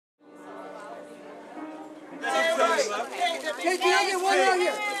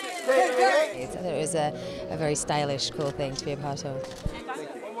It was a very stylish, cool thing to be a part of.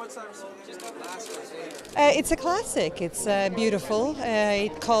 It's a classic. It's beautiful.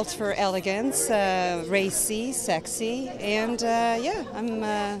 It calls for elegance, racy, sexy, and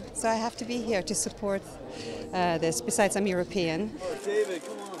yeah, so I have to be here to support this. Besides, I'm European. David,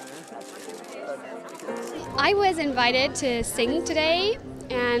 come on, man. I was invited to sing today,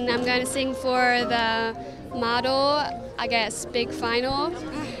 and I'm going to sing for the model, I guess, big final.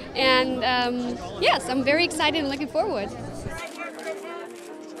 And yes, I'm very excited and looking forward.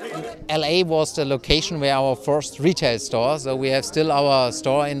 LA was the location where our first retail store, so we have still our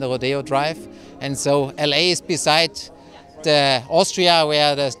store in the Rodeo Drive, and so LA is beside the Austria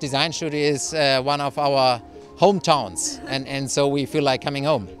where the design studio is one of our hometowns, and so we feel like coming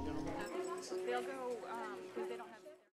home.